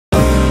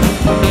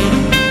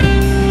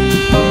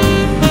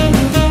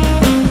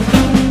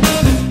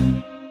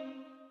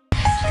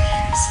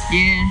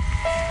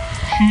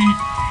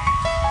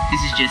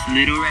just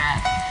little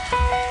rap.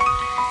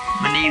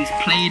 My name's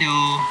Plato.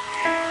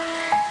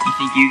 You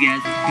think you guys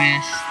are the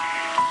best?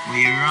 Well,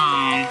 you're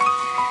wrong.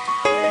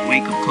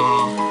 Wake up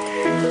call.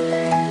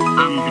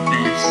 I'm the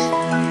best.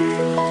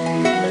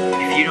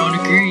 If you don't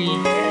agree,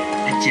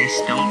 I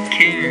just don't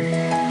care.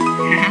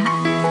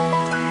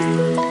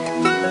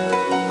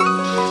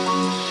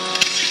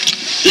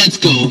 Let's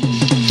go.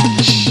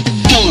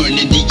 Born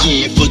in the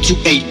year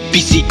 428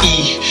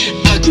 BCE.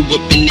 I grew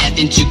up in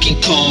Athens, you can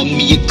call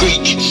me a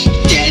Greek.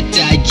 Dad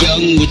died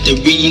young with a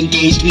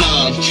re-engaged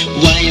mom.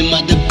 Why am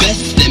I the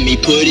best? Let me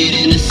put it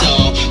in a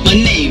song. My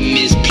name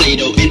is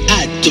Plato and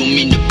I don't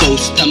mean to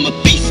boast. I'm a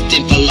beast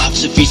in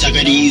philosophy,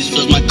 Socrates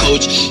was my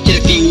coach.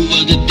 Did a few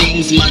other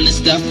things, minor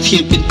stuff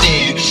here and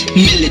there.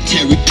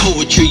 Military,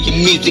 poetry, and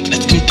music,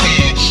 let's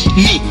compare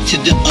me to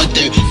the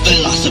other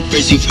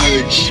philosophers you've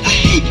heard. I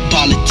hate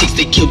politics,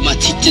 they killed my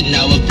teacher,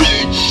 now I've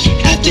learned.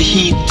 After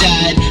he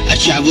died, I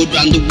traveled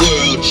around the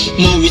world.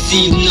 More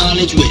received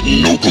knowledge with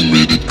no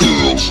committed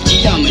girl.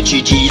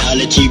 Geometry,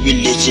 geology,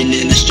 religion,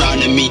 and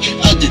astronomy.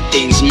 Other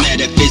things,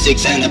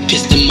 metaphysics and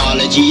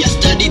epistemology. I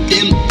studied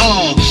them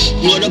all.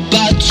 What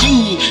about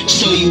you?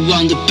 Show you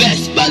I'm the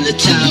best by the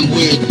time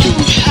we're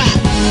through. Ha!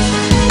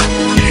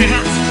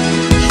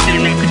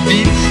 Still not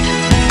convinced?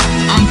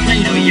 I'm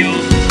Plato, yo.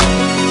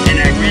 And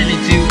I really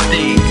do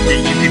think that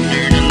you can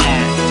learn a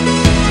lot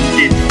from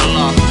this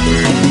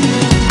philosopher.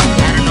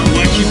 I don't know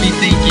what you be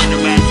thinking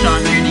about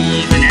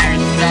Socrates and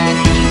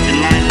Aristotle and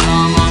Dalai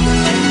Lama.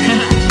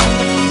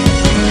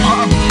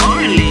 Or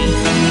Marley.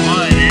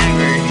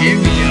 Whatever. Here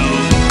we go.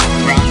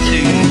 Round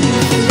two.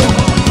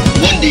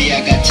 One day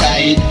I got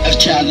tired of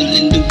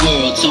traveling the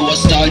world, so I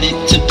started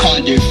to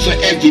ponder for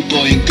every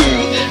boy and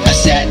girl. I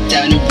sat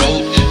down and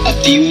wrote a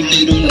few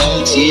little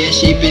notes, yeah,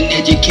 shaping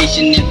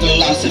education and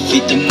philosophy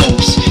the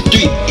most.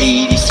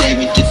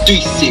 387 to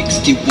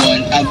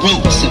 361, I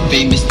wrote some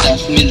famous stuff.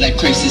 Midlife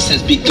crisis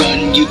has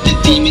begun. Youth and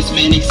demons,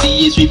 manic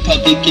seers,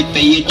 Republican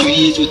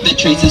Phaedrians with the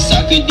trace of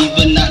Socrates,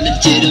 but not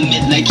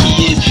legitimate like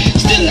he is.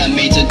 Still I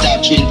made some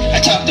doctrine,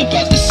 I talked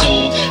about the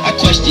soul. I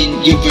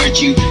questioned your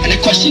virtue, and I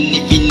question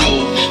if you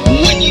know.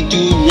 When you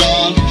do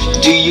wrong,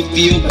 do you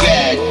feel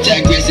bad?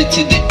 Digress it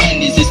to the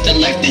end, is this the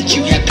life that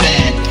you have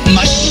planned?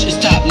 My is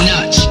top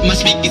notch, my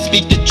speakers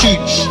speak the truth.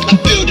 I'm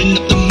building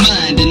up the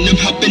mind and I'm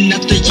helping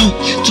out the youth.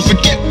 So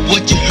forget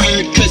what you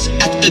heard, cause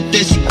after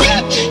this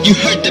rap, you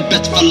heard the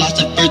best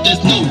philosopher,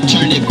 there's no